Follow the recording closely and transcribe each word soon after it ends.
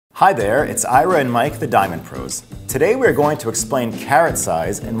Hi there, it's Ira and Mike, the Diamond Pros. Today we are going to explain carat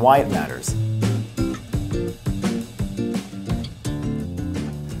size and why it matters.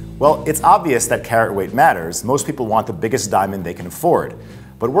 Well, it's obvious that carat weight matters. Most people want the biggest diamond they can afford.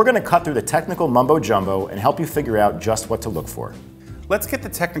 But we're going to cut through the technical mumbo jumbo and help you figure out just what to look for. Let's get the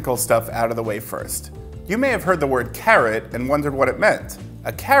technical stuff out of the way first. You may have heard the word carat and wondered what it meant.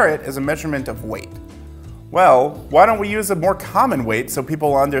 A carat is a measurement of weight. Well, why don't we use a more common weight so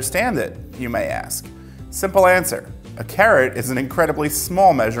people will understand it, you may ask. Simple answer. A carat is an incredibly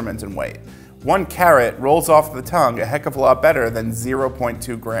small measurement in weight. 1 carat rolls off the tongue a heck of a lot better than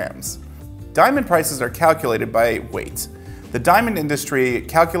 0.2 grams. Diamond prices are calculated by weight. The diamond industry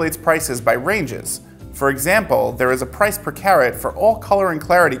calculates prices by ranges. For example, there is a price per carat for all color and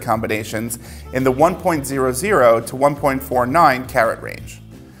clarity combinations in the 1.00 to 1.49 carat range.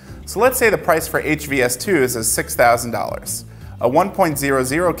 So let's say the price for HVS2s is $6,000. A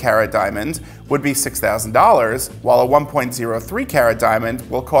 1.00 carat diamond would be $6,000, while a 1.03 carat diamond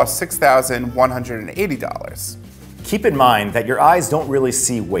will cost $6,180. Keep in mind that your eyes don't really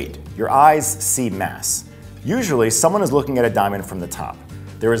see weight. Your eyes see mass. Usually, someone is looking at a diamond from the top.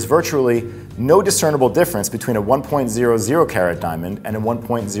 There is virtually no discernible difference between a 1.00 carat diamond and a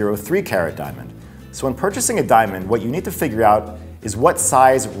 1.03 carat diamond. So when purchasing a diamond, what you need to figure out is what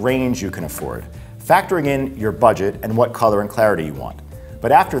size range you can afford, factoring in your budget and what color and clarity you want.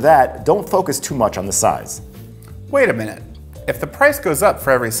 But after that, don't focus too much on the size. Wait a minute. If the price goes up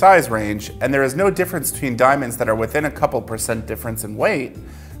for every size range, and there is no difference between diamonds that are within a couple % difference in weight,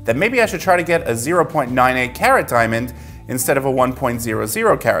 then maybe I should try to get a 0.98 carat diamond instead of a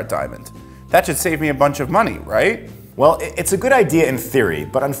 1.00 carat diamond. That should save me a bunch of money, right? Well, it's a good idea in theory,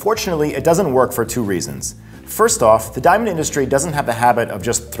 but unfortunately it doesn't work for 2 reasons. First off, the diamond industry doesn't have the habit of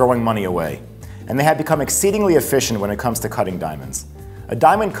just throwing money away, and they have become exceedingly efficient when it comes to cutting diamonds. A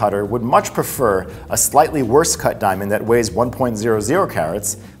diamond cutter would much prefer a slightly worse cut diamond that weighs 1.00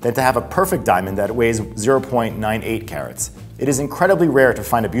 carats than to have a perfect diamond that weighs 0.98 carats. It is incredibly rare to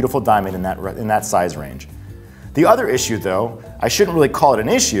find a beautiful diamond in that size range. The other issue, though, I shouldn't really call it an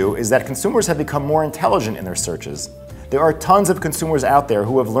issue, is that consumers have become more intelligent in their searches. There are tons of consumers out there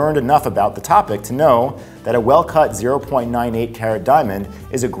who have learned enough about the topic to know that a well-cut 0.98 carat diamond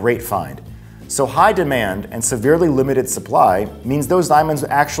is a great find. So high demand and severely limited supply means those diamonds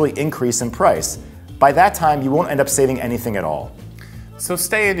actually increase in price. By that time, you won't end up saving anything at all. So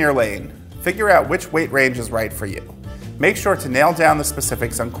stay in your lane. Figure out which weight range is right for you. Make sure to nail down the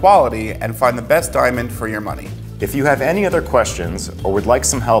specifics on quality and find the best diamond for your money. If you have any other questions or would like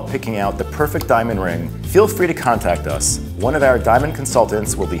some help picking out the perfect diamond ring, feel free to contact us. One of our diamond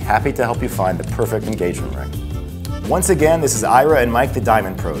consultants will be happy to help you find the perfect engagement ring. Once again, this is Ira and Mike, the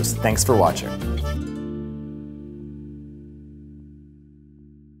Diamond Pros. Thanks for watching.